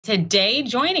Today,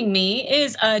 joining me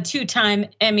is a two-time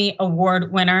Emmy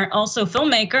Award winner, also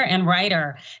filmmaker and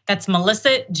writer. That's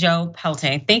Melissa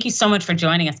Peltier. Thank you so much for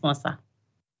joining us, Melissa.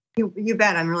 You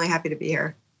bet. I'm really happy to be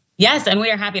here. Yes, and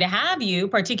we are happy to have you,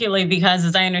 particularly because,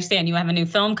 as I understand, you have a new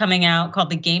film coming out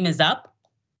called The Game Is Up.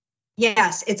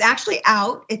 Yes, it's actually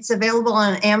out. It's available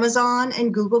on Amazon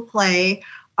and Google Play,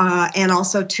 and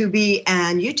also Tubi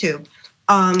and YouTube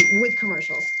with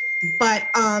commercials. But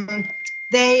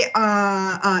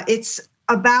it's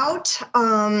about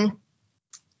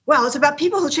it's about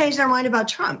people who changed their mind about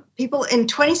Trump. People in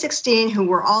 2016 who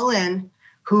were all in,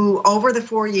 who over the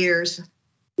 4 years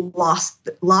lost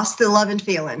the love and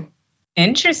feeling.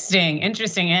 Interesting.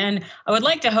 And I would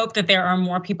like to hope that there are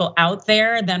more people out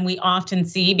there than we often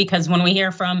see, because when we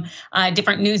hear from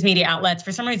different news media outlets,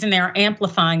 for some reason they're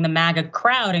amplifying the MAGA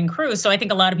crowd and crew. So I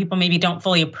think a lot of people maybe don't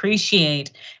fully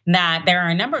appreciate that there are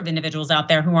a number of individuals out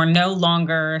there who are no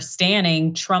longer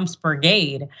standing Trump's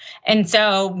brigade. And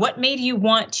so what made you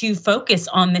want to focus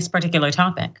on this particular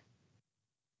topic?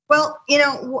 Well,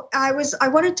 I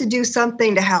wanted to do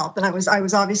something to help, and I was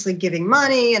obviously giving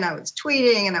money, and I was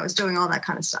tweeting, and I was doing all that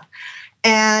kind of stuff,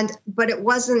 but it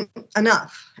wasn't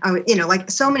enough. Like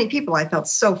so many people, I felt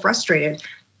so frustrated,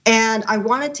 and I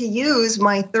wanted to use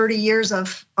my 30 years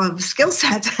of skill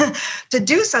set to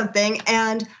do something.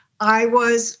 And I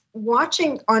was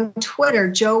watching on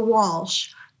Twitter Joe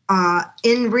Walsh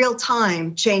in real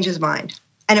time change his mind.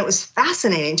 And it was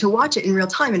fascinating to watch it in real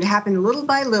time. And it happened little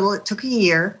by little. It took a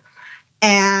year,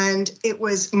 and it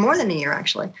was more than a year,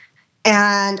 actually.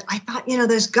 And I thought,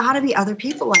 there's got to be other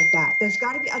people like that. There's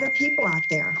got to be other people out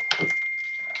there.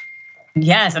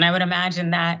 Yes, and I would imagine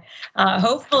that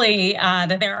hopefully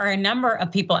that there are a number of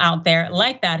people out there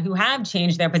like that who have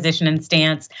changed their position and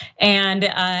stance. And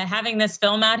having this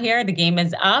film out here, The Game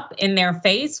Is Up, in their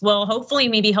face, will hopefully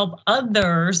maybe help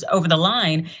others over the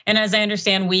line. And as I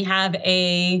understand, we have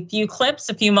a few clips,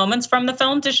 a few moments from the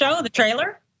film to show, the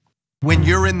trailer. When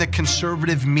you're in the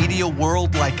conservative media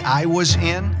world like I was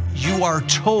in, you are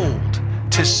told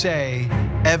to say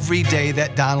every day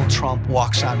that Donald Trump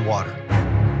walks on water.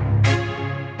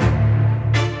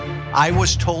 I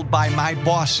was told by my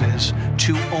bosses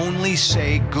to only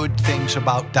say good things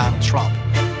about Donald Trump.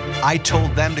 I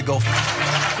told them to go.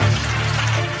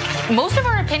 Most of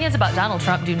our opinions about Donald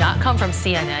Trump do not come from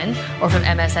CNN or from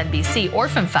MSNBC or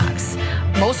from Fox.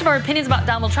 Most of our opinions about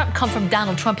Donald Trump come from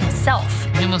Donald Trump himself.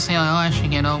 People say, oh, I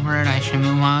should get over it, I should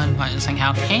move on, but it's like,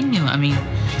 how can you? I mean,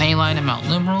 they lied about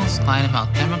liberals, lied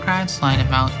about Democrats, lied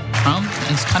about Trump.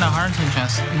 It's kind of hard to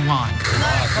just move on.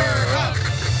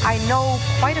 I know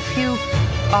quite a few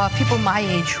people my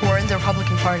age who are in the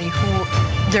Republican Party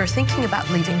who they're thinking about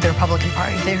leaving the Republican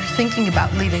Party. They're thinking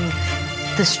about leaving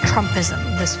this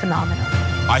Trumpism, this phenomenon.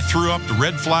 I threw up the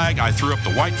red flag, I threw up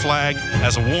the white flag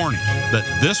as a warning that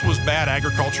this was bad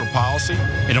agricultural policy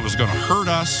and it was going to hurt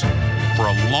us for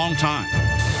a long time.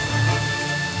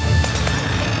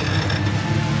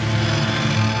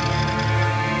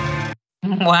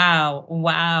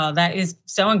 Wow, that is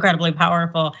so incredibly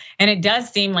powerful. And it does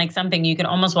seem like something you could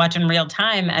almost watch in real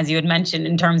time, as you had mentioned,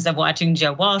 in terms of watching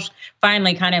Joe Walsh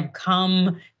finally kind of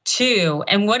come to.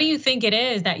 And what do you think it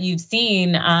is that you've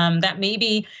seen that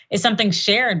maybe is something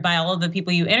shared by all of the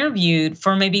people you interviewed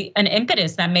for maybe an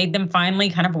impetus that made them finally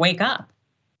kind of wake up?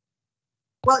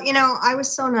 Well, I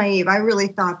was so naive. I really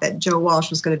thought that Joe Walsh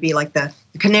was going to be like the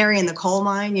canary in the coal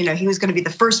mine. He was going to be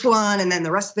the first one, and then the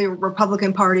rest of the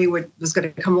Republican Party was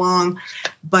going to come along.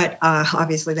 But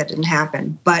obviously that didn't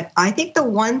happen. But I think the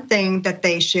one thing that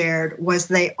they shared was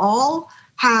they all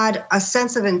had a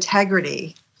sense of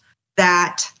integrity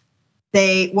that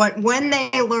when they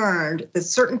learned that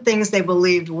certain things they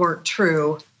believed weren't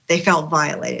true, they felt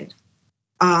violated.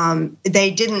 They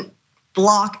didn't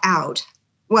block out.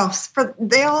 Well,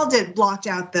 they all did blocked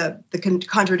out the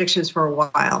contradictions for a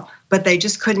while, but they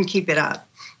just couldn't keep it up.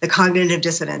 The cognitive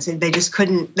dissonance, they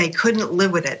couldn't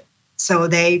live with it. So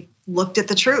they looked at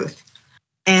the truth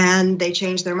and they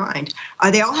changed their mind.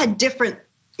 They all had different,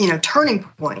 turning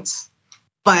points,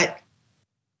 but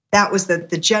that was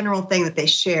the general thing that they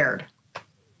shared.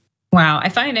 Wow, I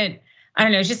find it, I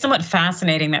don't know, it's just somewhat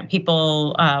fascinating that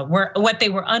people were what they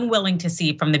were unwilling to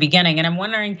see from the beginning. And I'm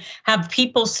wondering, have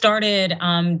people started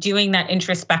doing that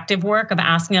introspective work of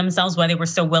asking themselves why they were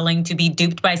so willing to be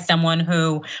duped by someone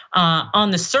who,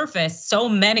 on the surface, so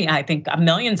many, I think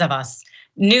millions of us,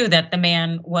 knew that the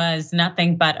man was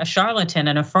nothing but a charlatan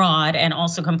and a fraud, and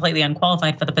also completely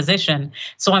unqualified for the position.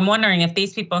 So I'm wondering if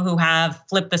these people who have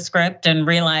flipped the script and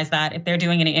realized that if they're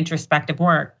doing any introspective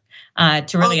work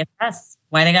to really assess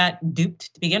why they got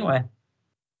duped to begin with.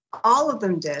 All of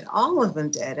them did.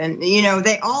 And,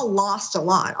 they all lost a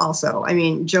lot also. I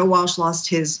mean, Joe Walsh lost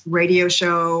his radio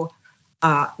show,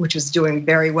 which was doing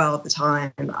very well at the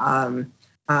time.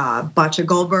 Batya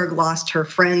Goldberg lost her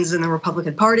friends in the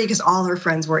Republican Party because all her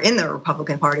friends were in the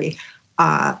Republican Party.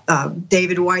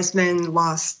 David Weissman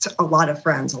lost a lot of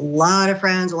friends. A lot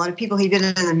of people he'd been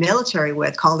in the military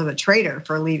with called him a traitor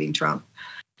for leaving Trump.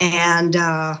 And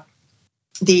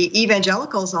the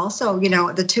evangelicals also,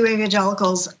 the two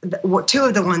evangelicals, two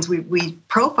of the ones we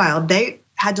profiled, they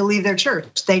had to leave their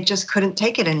church. They just couldn't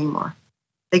take it anymore.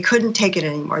 They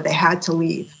had to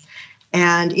leave.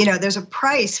 And, there's a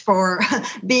price for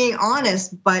being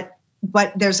honest, but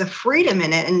there's a freedom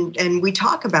in it. And we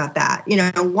talk about that.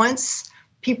 Once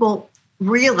people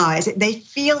realize it, they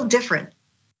feel different.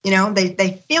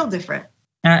 They feel different.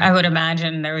 I would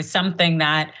imagine there was something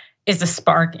that is a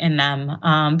spark in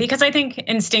them, because I think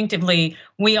instinctively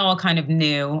we all kind of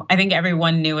knew. I think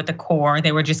everyone knew at the core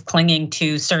they were just clinging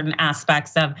to certain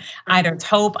aspects of either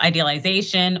hope,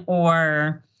 idealization,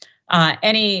 or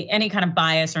any kind of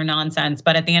bias or nonsense.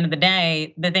 But at the end of the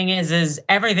day, the thing is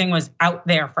everything was out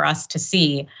there for us to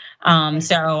see.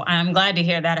 So I'm glad to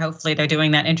hear that. Hopefully they're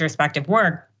doing that introspective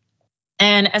work.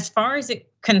 And as far as it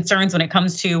concerns when it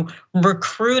comes to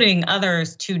recruiting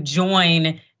others to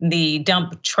join the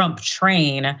dump Trump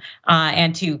train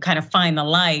and to kind of find the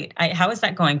light, how is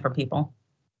that going for people?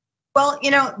 Well,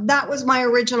 that was my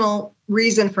original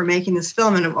reason for making this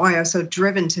film and why I was so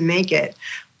driven to make it.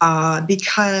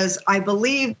 Because I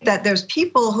believe that there's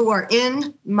people who are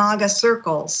in MAGA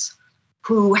circles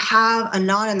who have a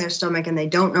knot in their stomach and they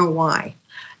don't know why.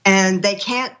 And they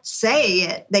can't say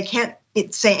it. They can't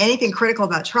say anything critical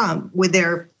about Trump with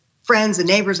their friends and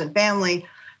neighbors and family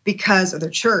because of their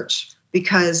church,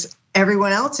 because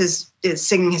everyone else is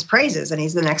singing his praises and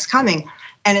he's the next coming.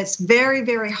 And it's very,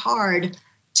 very hard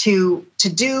to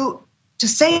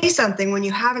say something when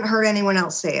you haven't heard anyone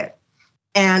else say it.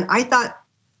 And I thought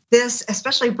this,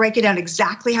 especially breaking down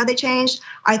exactly how they changed,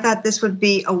 I thought this would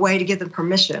be a way to give them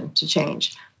permission to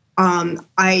change. How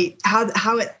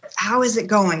is it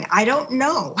going? I don't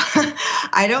know.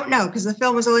 I don't know, because the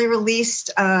film was only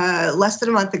released less than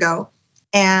a month ago.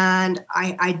 And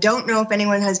I don't know if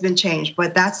anyone has been changed,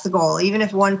 but that's the goal, even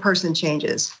if one person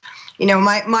changes.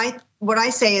 What I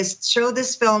say is show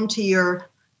this film to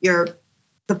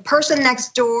the person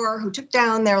next door who took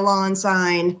down their lawn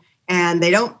sign and they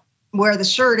don't wear the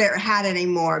shirt or hat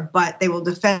anymore, but they will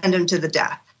defend him to the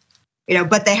death.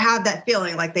 But they have that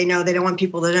feeling like they know they don't want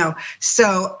people to know.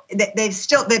 So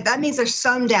that means there's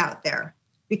some doubt there,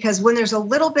 because when there's a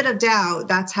little bit of doubt,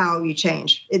 that's how you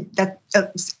change.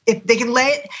 If they can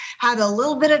have a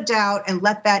little bit of doubt and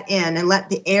let that in and let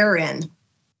the air in,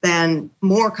 then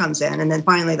more comes in, and then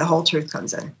finally the whole truth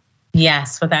comes in.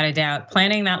 Yes, without a doubt,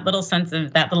 planting that little sense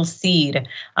of that little seed,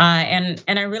 and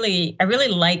I really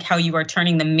like how you are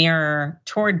turning the mirror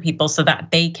toward people so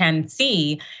that they can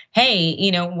see,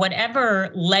 hey, whatever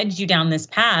led you down this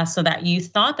path, so that you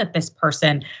thought that this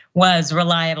person was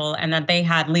reliable and that they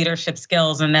had leadership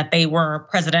skills and that they were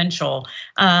presidential,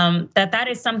 that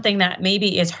is something that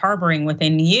maybe is harboring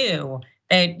within you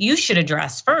that you should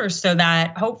address first, so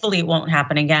that hopefully it won't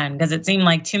happen again. Because it seemed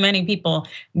like too many people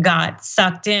got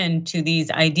sucked into these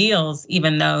ideals,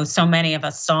 even though so many of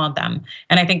us saw them.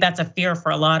 And I think that's a fear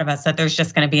for a lot of us, that there's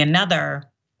just gonna be another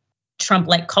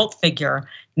Trump-like cult figure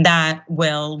that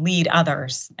will lead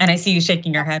others. And I see you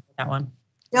shaking your head with that one.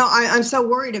 No, I'm so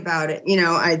worried about it.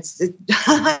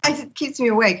 It keeps me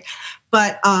awake,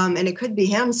 but and it could be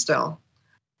him still.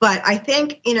 But I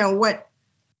think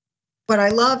what I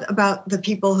love about the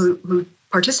people who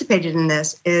participated in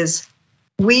this is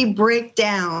we break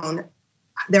down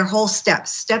their whole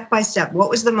steps, step by step. What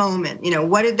was the moment?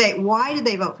 Why did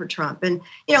they vote for Trump? And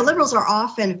liberals are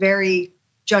often very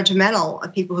judgmental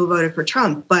of people who voted for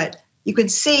Trump, but you could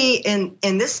see in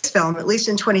this film, at least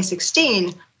in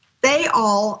 2016, they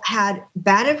all had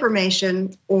bad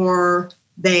information or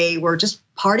they were just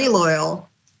party loyal.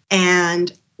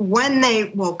 And when they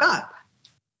woke up,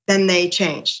 then they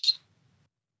changed.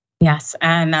 Yes,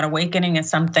 and that awakening is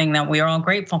something that we are all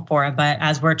grateful for. But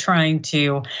as we're trying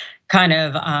to kind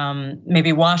of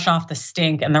maybe wash off the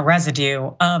stink and the residue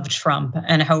of Trump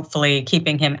and hopefully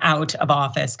keeping him out of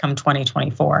office come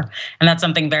 2024. And that's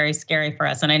something very scary for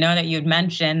us. And I know that you'd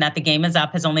mentioned that The Game Is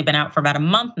Up has only been out for about a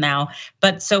month now,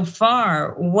 but so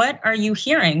far, what are you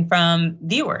hearing from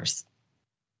viewers?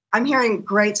 I'm hearing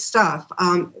great stuff.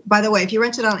 By the way, if you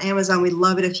rent it on Amazon, we'd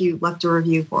love it if you left a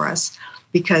review for us,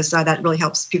 because that really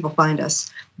helps people find us.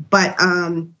 But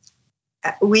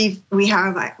we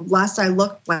have, last I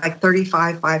looked, like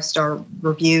 35 5-star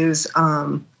reviews.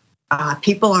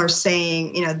 People are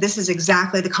saying, this is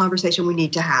exactly the conversation we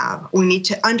need to have. We need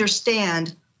to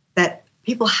understand that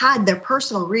people had their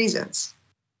personal reasons,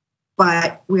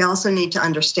 but we also need to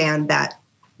understand that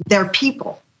they're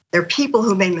people. They're people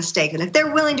who made mistakes. And if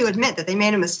they're willing to admit that they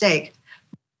made a mistake,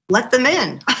 let them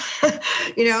in.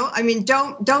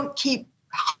 Don't keep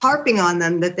harping on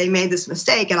them that they made this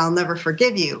mistake and I'll never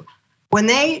forgive you. When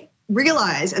they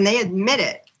realize and they admit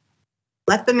it,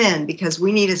 let them in, because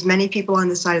we need as many people on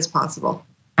this side as possible.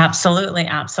 Absolutely,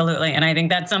 absolutely. And I think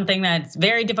that's something that's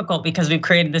very difficult because we've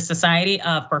created this society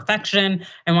of perfection.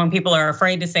 And when people are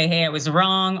afraid to say, hey, I was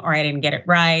wrong or I didn't get it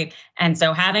right. And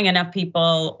so having enough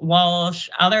people, Walsh,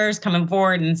 others coming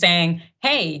forward and saying,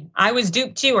 hey, I was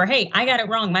duped too, or hey, I got it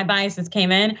wrong, my biases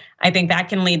came in. I think that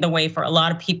can lead the way for a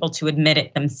lot of people to admit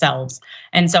it themselves.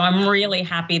 And so I'm really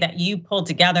happy that you pulled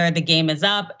together The Game Is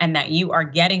Up and that you are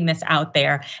getting this out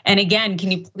there. And again,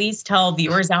 can you please tell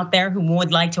viewers out there who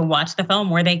would like to watch the film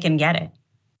where they can get it?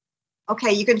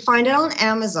 Okay, you can find it on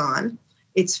Amazon.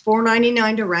 It's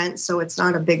 $4.99 to rent, so it's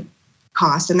not a big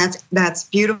cost. And that's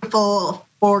beautiful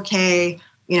 4K,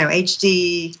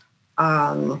 HD.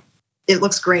 It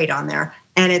looks great on there.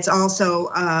 And it's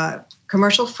also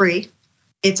commercial free.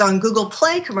 It's on Google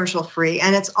Play commercial free,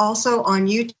 and it's also on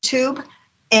YouTube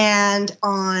and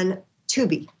on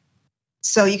Tubi.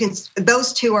 So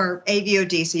those two are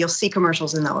AVOD, so you'll see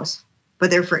commercials in those, but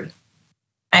they're free.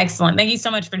 Excellent. Thank you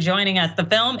so much for joining us. The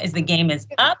film is The Game Is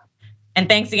Up. And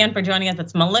thanks again for joining us.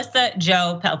 It's Melissa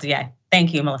Peltier.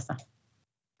 Thank you, Melissa.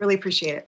 Really appreciate it.